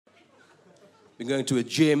Been going to a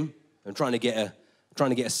gym. I'm trying to get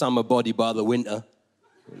a summer body by the winter.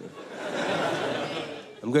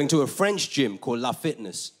 I'm going to a French gym called La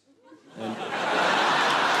Fitness. And...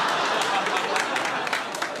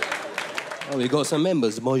 oh, we got some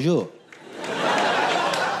members. Bonjour.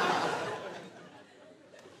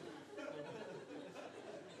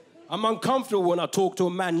 I'm uncomfortable when I talk to a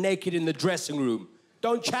man naked in the dressing room.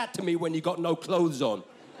 Don't chat to me when you got no clothes on.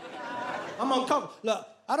 I'm uncomfortable. Look,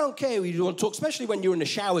 I don't care if you want to talk, especially when you're in a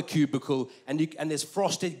shower cubicle and there's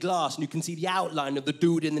frosted glass and you can see the outline of the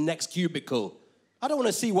dude in the next cubicle. I don't want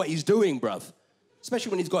to see what he's doing, bruv. Especially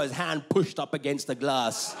when he's got his hand pushed up against the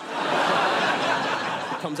glass.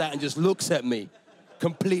 He comes out and just looks at me,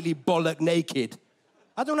 completely bollock naked.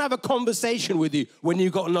 I don't have a conversation with you when you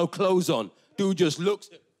got no clothes on. Dude just looks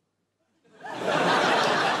at...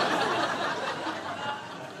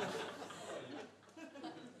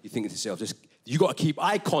 You think to yourself, you got to keep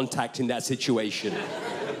eye contact in that situation.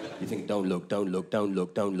 You think, don't look, don't look, don't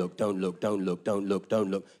look, don't look, don't look, don't look, don't look,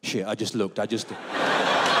 don't look. Shit, I just looked, don't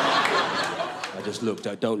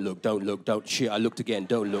look, don't. Shit, I looked again,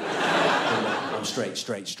 don't look. I'm straight,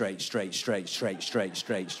 straight, straight, straight, straight, straight, straight,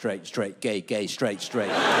 straight, straight, straight, gay, gay, straight,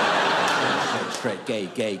 straight. Straight, gay,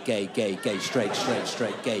 gay, gay, gay, gay, straight, straight,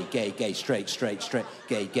 straight, gay, gay, gay, straight, straight, straight,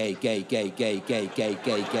 gay, gay, gay, gay, gay, gay, gay,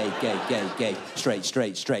 gay, gay, gay, gay, gay, straight,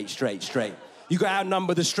 straight, straight, straight, straight. You got to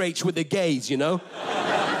outnumber the straights with the gays, you know?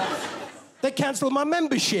 They cancelled my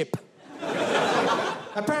membership.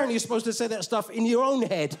 Apparently you're supposed to say that stuff in your own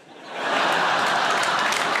head.